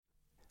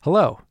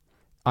Hello,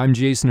 I'm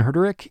Jason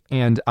Herderick,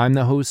 and I'm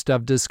the host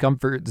of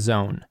Discomfort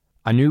Zone,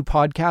 a new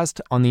podcast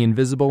on the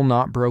Invisible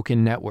Not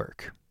Broken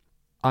network.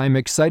 I'm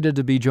excited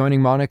to be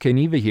joining Monica and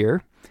Eva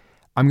here.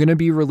 I'm going to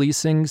be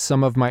releasing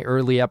some of my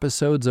early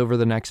episodes over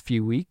the next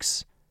few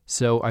weeks,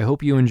 so I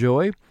hope you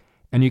enjoy,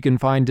 and you can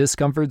find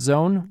Discomfort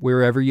Zone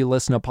wherever you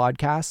listen to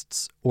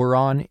podcasts or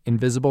on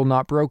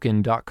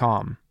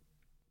invisiblenotbroken.com.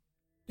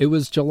 It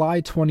was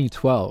July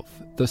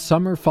 2012, the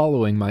summer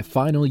following my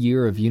final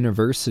year of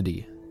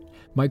university.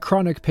 My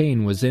chronic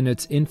pain was in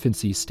its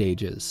infancy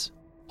stages,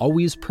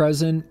 always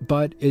present,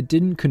 but it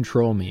didn't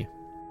control me.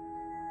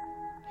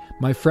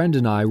 My friend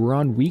and I were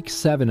on week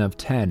 7 of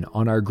 10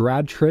 on our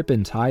grad trip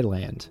in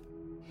Thailand.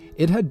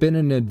 It had been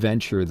an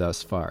adventure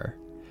thus far.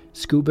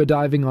 Scuba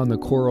diving on the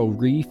coral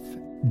reef,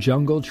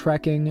 jungle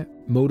trekking,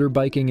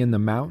 motorbiking in the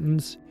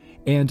mountains,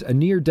 and a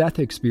near-death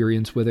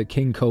experience with a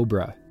king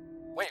cobra.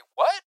 Wait,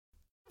 what?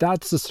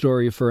 That's a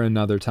story for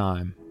another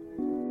time.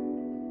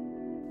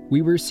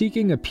 We were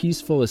seeking a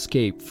peaceful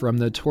escape from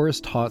the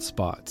tourist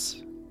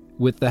hotspots.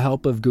 With the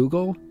help of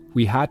Google,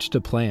 we hatched a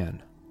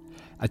plan.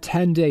 A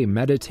 10-day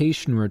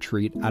meditation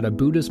retreat at a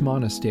Buddhist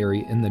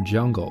monastery in the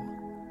jungle.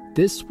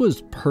 This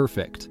was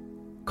perfect,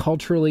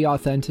 culturally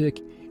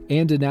authentic,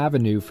 and an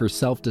avenue for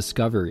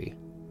self-discovery.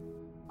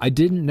 I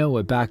didn't know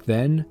it back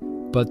then,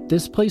 but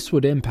this place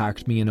would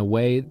impact me in a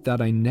way that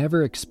I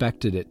never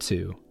expected it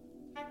to.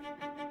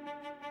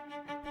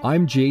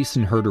 I'm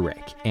Jason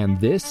Herderick, and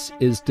this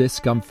is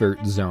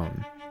Discomfort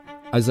Zone.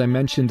 As I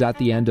mentioned at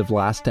the end of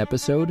last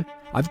episode,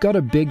 I've got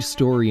a big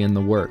story in the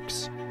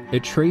works.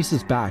 It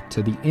traces back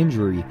to the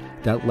injury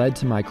that led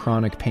to my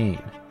chronic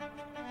pain.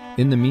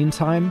 In the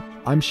meantime,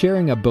 I'm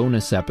sharing a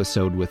bonus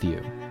episode with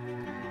you.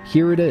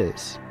 Here it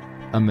is,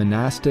 a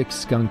monastic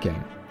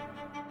skunking.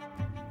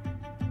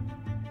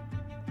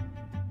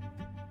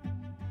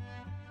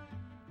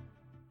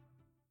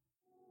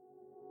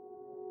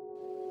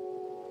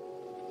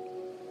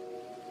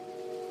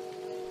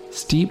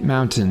 Steep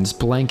mountains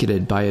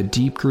blanketed by a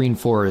deep green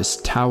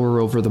forest tower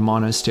over the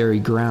monastery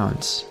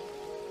grounds.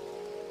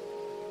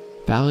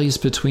 Valleys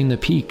between the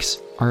peaks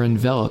are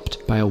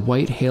enveloped by a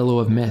white halo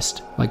of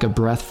mist like a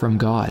breath from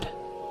God.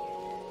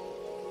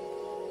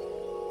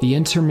 The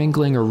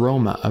intermingling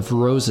aroma of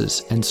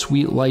roses and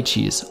sweet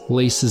lychees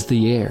laces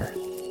the air.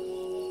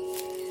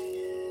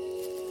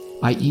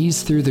 I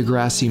ease through the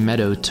grassy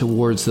meadow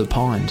towards the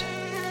pond.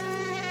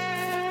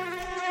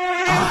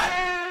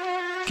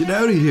 Get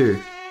out of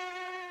here!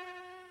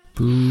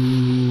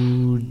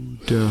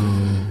 Buddha.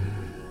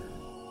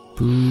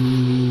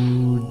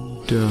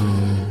 Buddha.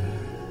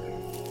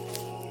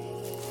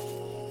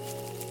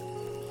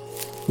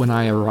 When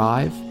I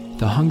arrive,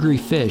 the hungry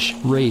fish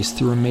race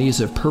through a maze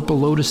of purple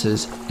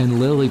lotuses and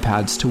lily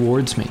pads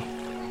towards me.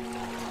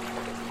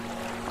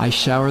 I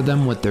shower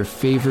them with their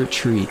favorite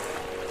treat,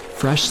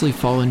 freshly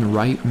fallen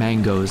ripe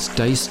mangoes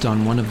diced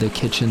on one of the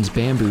kitchen's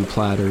bamboo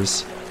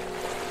platters.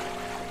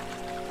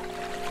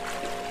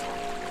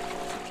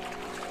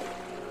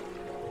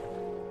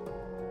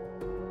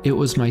 It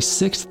was my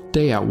 6th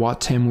day at Wat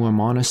Tamua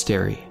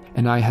Monastery,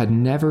 and I had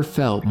never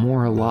felt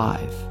more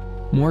alive,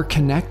 more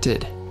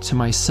connected to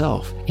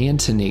myself and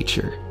to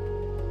nature.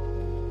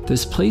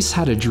 This place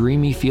had a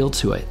dreamy feel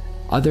to it.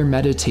 Other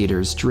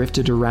meditators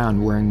drifted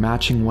around wearing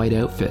matching white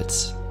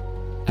outfits.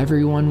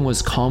 Everyone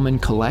was calm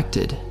and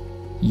collected,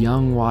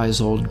 young, wise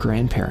old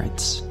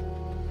grandparents.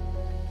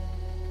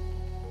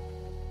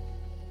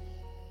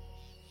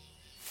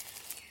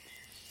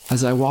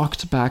 As I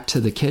walked back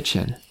to the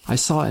kitchen, I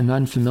saw an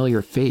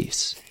unfamiliar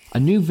face, a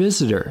new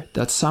visitor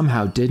that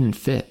somehow didn't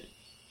fit.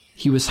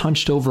 He was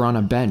hunched over on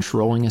a bench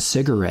rolling a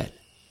cigarette.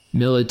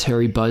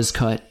 Military buzz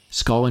cut,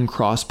 skull and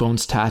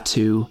crossbones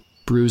tattoo,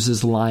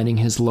 bruises lining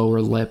his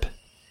lower lip.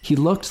 He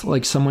looked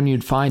like someone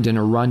you'd find in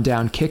a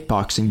rundown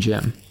kickboxing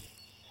gym.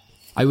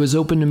 I was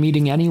open to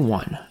meeting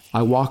anyone.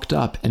 I walked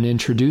up and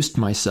introduced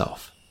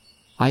myself.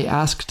 I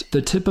asked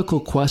the typical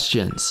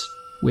questions.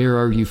 Where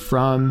are you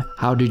from?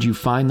 How did you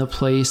find the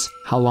place?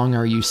 How long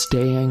are you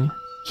staying?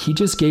 He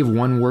just gave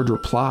one-word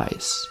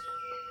replies.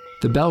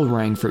 The bell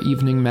rang for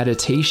evening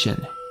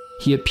meditation.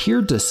 He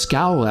appeared to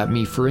scowl at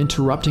me for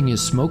interrupting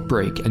his smoke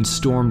break and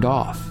stormed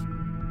off.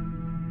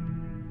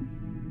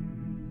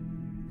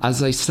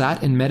 As I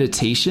sat in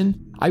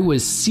meditation, I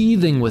was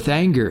seething with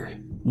anger.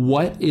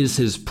 What is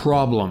his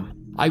problem?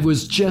 I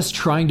was just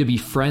trying to be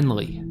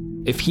friendly.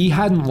 If he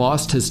hadn't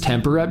lost his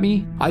temper at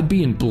me, I'd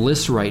be in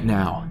bliss right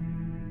now.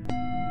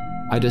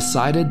 I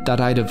decided that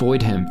I'd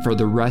avoid him for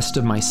the rest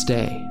of my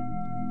stay.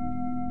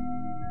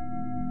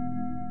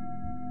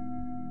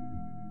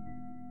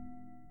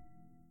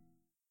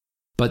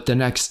 But the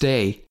next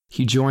day,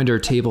 he joined our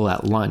table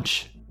at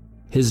lunch.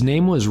 His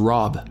name was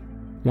Rob.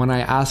 When I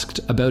asked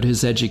about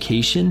his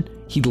education,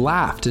 he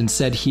laughed and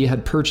said he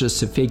had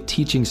purchased a fake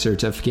teaching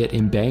certificate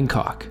in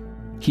Bangkok.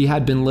 He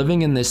had been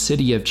living in the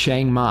city of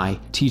Chiang Mai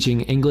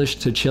teaching English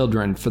to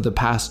children for the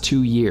past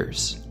 2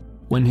 years.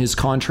 When his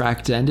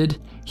contract ended,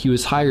 he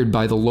was hired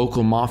by the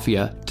local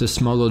mafia to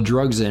smuggle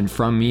drugs in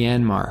from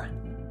Myanmar.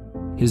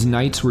 His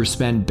nights were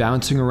spent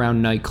bouncing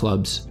around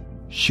nightclubs,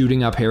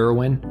 shooting up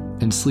heroin,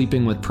 and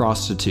sleeping with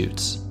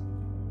prostitutes.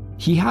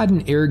 He had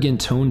an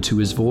arrogant tone to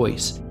his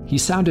voice. He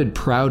sounded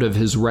proud of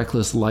his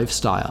reckless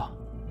lifestyle.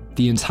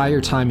 The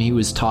entire time he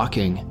was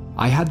talking,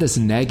 I had this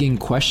nagging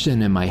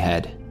question in my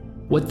head.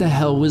 What the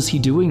hell was he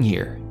doing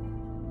here?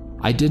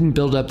 I didn't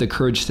build up the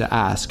courage to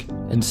ask,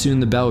 and soon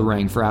the bell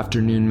rang for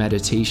afternoon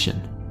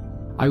meditation.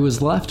 I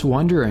was left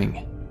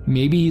wondering,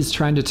 maybe he's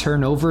trying to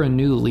turn over a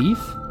new leaf?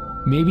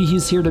 Maybe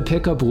he's here to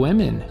pick up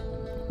women?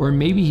 Or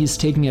maybe he's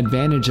taking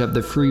advantage of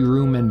the free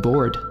room and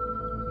board?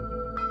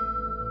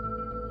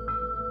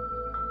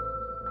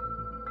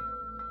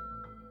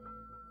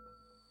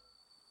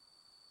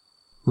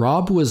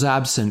 Rob was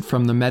absent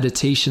from the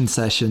meditation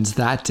sessions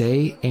that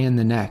day and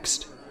the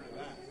next.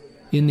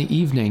 In the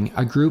evening,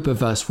 a group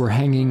of us were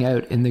hanging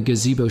out in the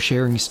gazebo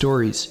sharing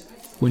stories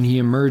when he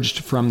emerged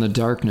from the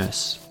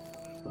darkness.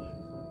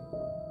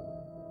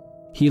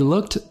 He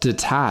looked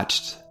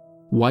detached,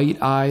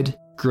 white-eyed,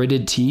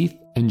 gritted teeth,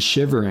 and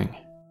shivering.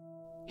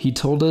 He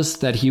told us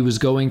that he was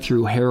going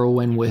through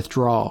heroin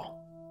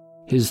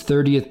withdrawal. His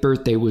 30th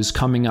birthday was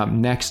coming up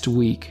next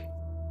week.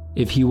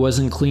 If he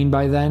wasn't clean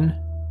by then,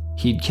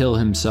 he'd kill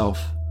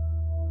himself.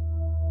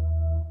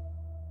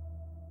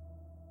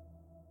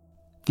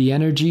 The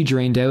energy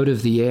drained out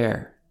of the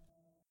air.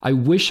 I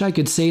wish I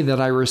could say that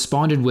I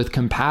responded with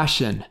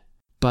compassion,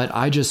 but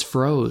I just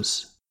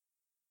froze.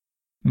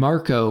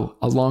 Marco,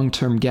 a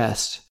long-term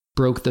guest,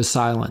 broke the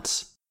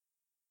silence.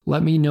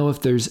 Let me know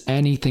if there's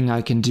anything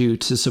I can do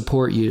to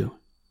support you.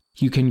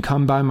 You can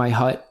come by my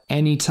hut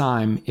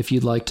anytime if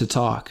you'd like to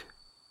talk.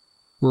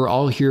 We're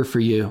all here for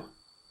you.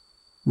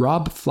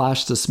 Rob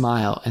flashed a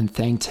smile and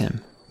thanked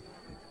him.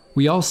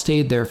 We all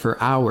stayed there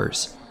for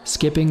hours,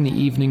 skipping the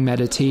evening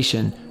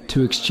meditation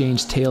to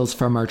exchange tales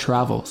from our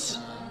travels.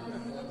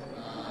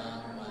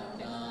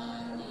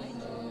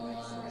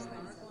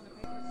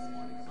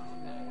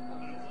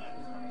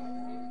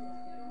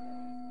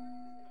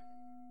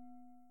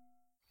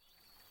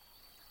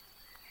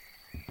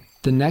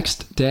 The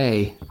next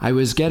day, I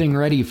was getting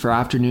ready for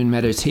afternoon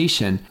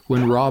meditation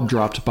when Rob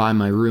dropped by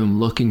my room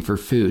looking for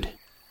food.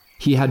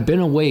 He had been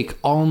awake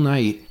all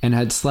night and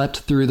had slept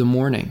through the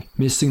morning,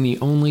 missing the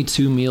only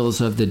 2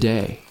 meals of the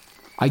day.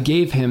 I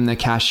gave him the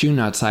cashew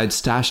nuts I'd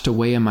stashed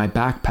away in my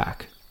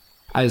backpack.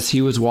 As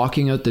he was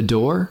walking out the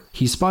door,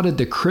 he spotted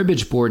the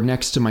cribbage board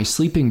next to my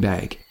sleeping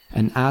bag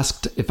and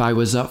asked if I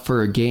was up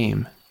for a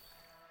game.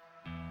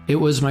 It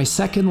was my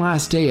second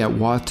last day at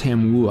Wat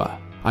Tam Wua.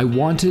 I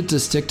wanted to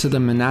stick to the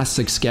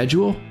monastic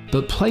schedule,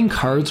 but playing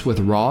cards with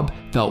Rob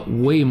felt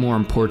way more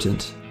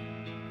important.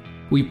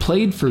 We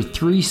played for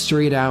 3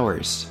 straight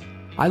hours.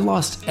 I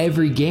lost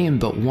every game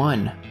but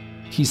one.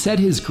 He said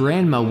his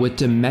grandma with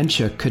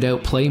dementia could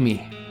outplay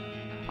me.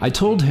 I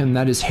told him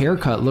that his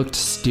haircut looked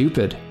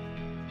stupid.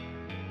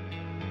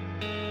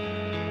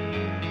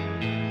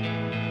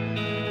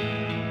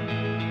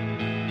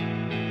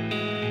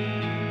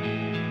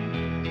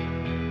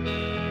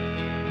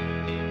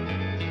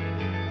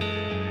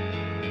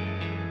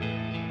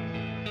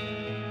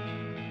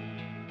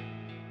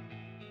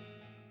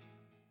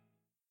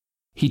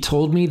 He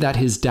told me that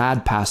his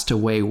dad passed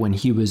away when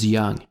he was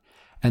young,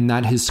 and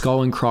that his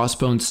skull and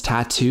crossbones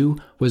tattoo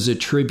was a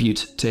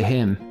tribute to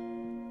him.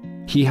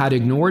 He had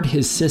ignored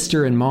his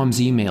sister and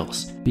mom's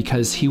emails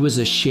because he was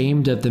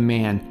ashamed of the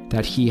man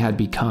that he had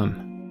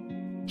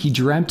become. He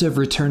dreamt of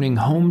returning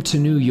home to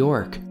New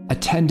York,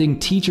 attending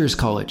teachers'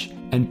 college,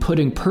 and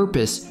putting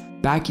purpose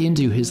back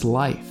into his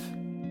life.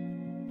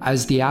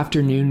 As the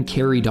afternoon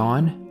carried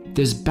on,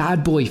 this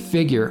bad boy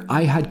figure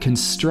I had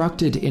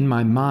constructed in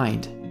my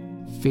mind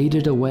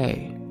faded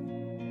away.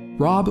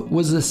 Rob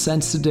was a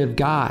sensitive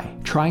guy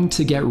trying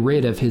to get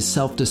rid of his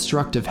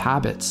self-destructive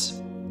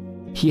habits.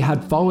 He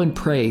had fallen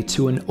prey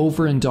to an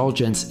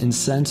overindulgence in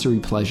sensory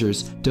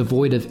pleasures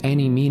devoid of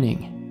any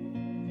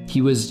meaning.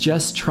 He was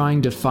just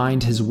trying to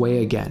find his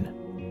way again.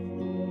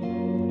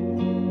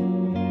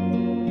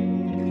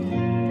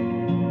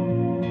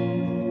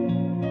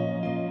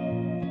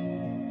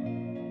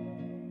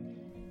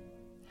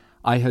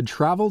 I had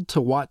traveled to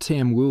Wat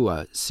Tam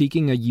Wua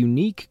seeking a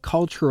unique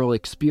cultural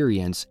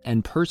experience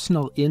and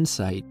personal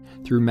insight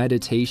through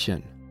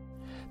meditation.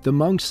 The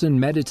monks and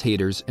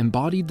meditators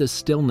embodied the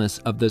stillness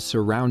of the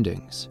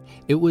surroundings.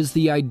 It was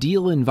the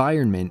ideal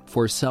environment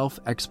for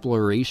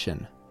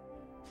self-exploration.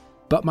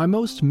 But my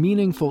most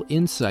meaningful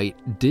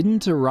insight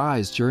didn't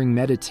arise during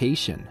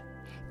meditation.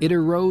 It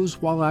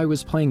arose while I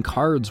was playing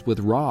cards with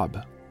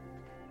Rob.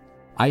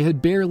 I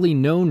had barely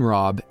known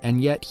Rob, and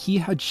yet he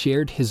had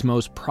shared his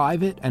most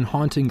private and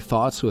haunting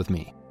thoughts with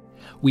me.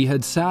 We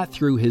had sat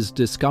through his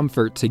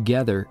discomfort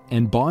together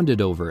and bonded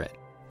over it.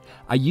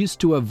 I used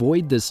to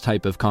avoid this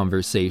type of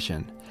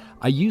conversation.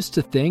 I used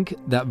to think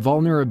that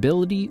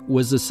vulnerability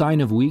was a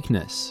sign of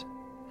weakness.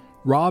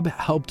 Rob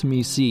helped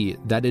me see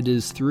that it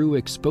is through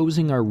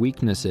exposing our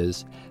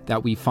weaknesses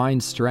that we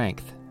find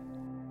strength.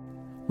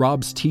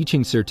 Rob's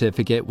teaching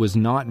certificate was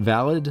not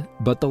valid,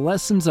 but the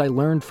lessons I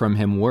learned from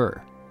him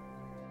were.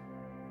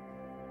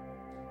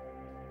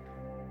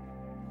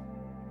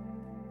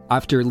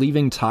 After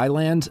leaving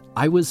Thailand,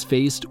 I was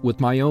faced with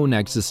my own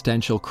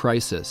existential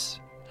crisis.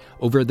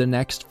 Over the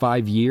next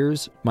 5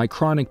 years, my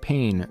chronic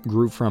pain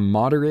grew from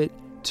moderate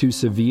to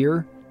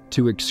severe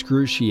to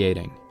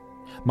excruciating.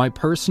 My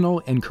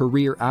personal and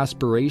career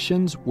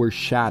aspirations were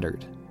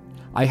shattered.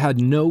 I had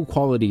no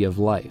quality of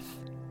life.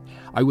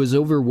 I was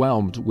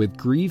overwhelmed with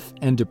grief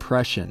and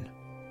depression.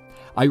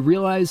 I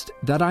realized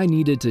that I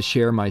needed to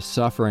share my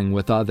suffering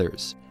with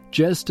others,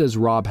 just as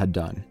Rob had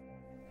done.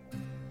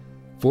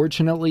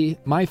 Fortunately,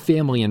 my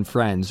family and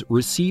friends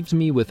received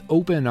me with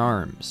open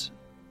arms.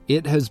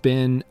 It has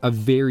been a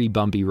very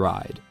bumpy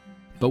ride,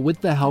 but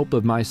with the help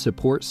of my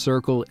support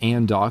circle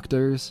and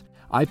doctors,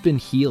 I've been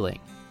healing,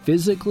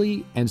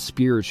 physically and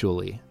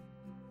spiritually.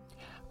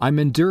 I'm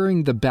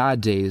enduring the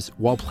bad days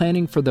while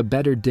planning for the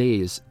better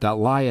days that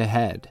lie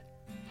ahead.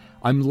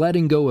 I'm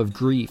letting go of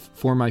grief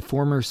for my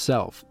former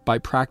self by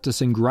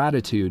practicing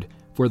gratitude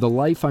for the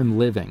life I'm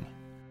living.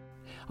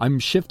 I'm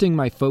shifting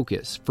my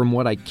focus from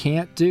what I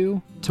can't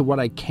do to what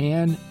I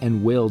can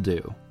and will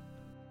do.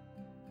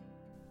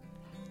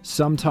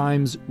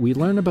 Sometimes we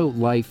learn about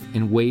life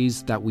in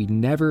ways that we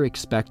never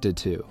expected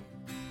to.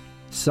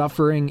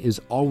 Suffering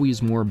is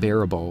always more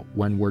bearable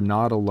when we're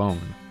not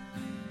alone.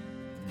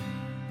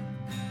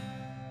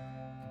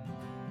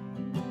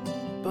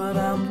 But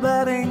I'm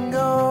letting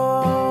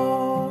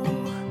go,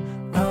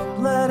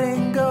 I'm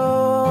letting go.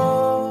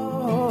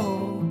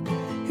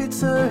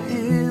 It's a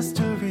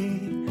history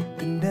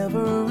that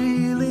never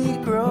really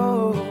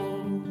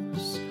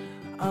grows.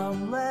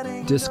 I'm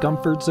letting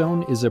Discomfort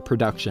Zone is a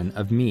production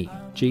of me,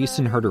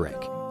 Jason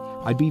Herderick.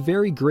 I'd be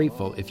very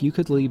grateful if you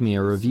could leave me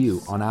a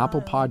review on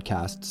Apple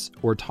Podcasts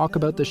or talk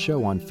about the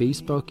show on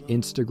Facebook,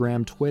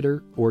 Instagram,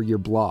 Twitter, or your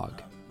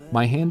blog.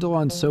 My handle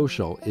on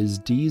social is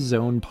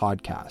DZone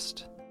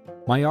Podcast.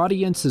 My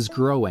audience is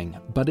growing,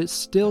 but it's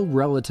still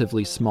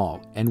relatively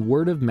small, and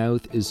word of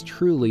mouth is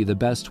truly the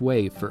best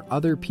way for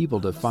other people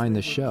to find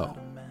the show.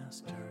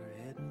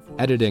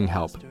 Editing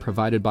help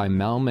provided by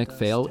Mel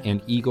McPhail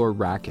and Igor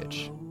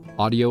Rakic.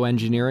 Audio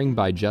engineering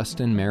by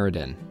Justin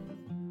Meriden.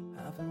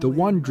 The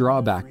one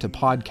drawback to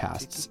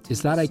podcasts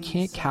is that I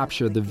can't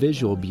capture the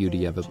visual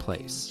beauty of a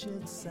place.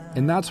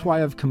 And that's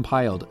why I've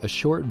compiled a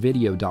short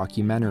video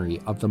documentary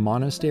of the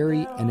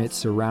monastery and its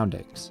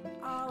surroundings.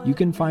 You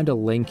can find a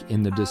link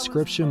in the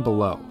description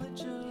below.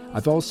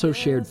 I've also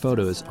shared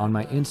photos on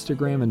my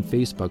Instagram and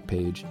Facebook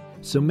page,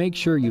 so make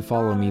sure you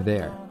follow me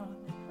there.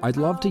 I'd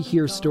love to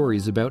hear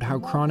stories about how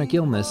chronic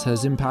illness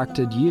has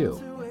impacted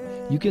you.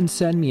 You can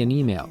send me an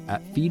email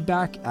at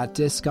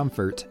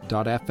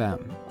feedback@discomfort.fm.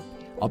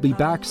 I'll be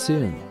back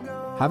soon.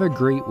 Have a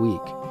great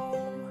week.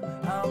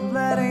 I'm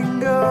letting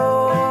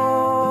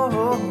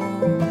go.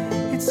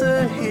 It's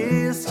a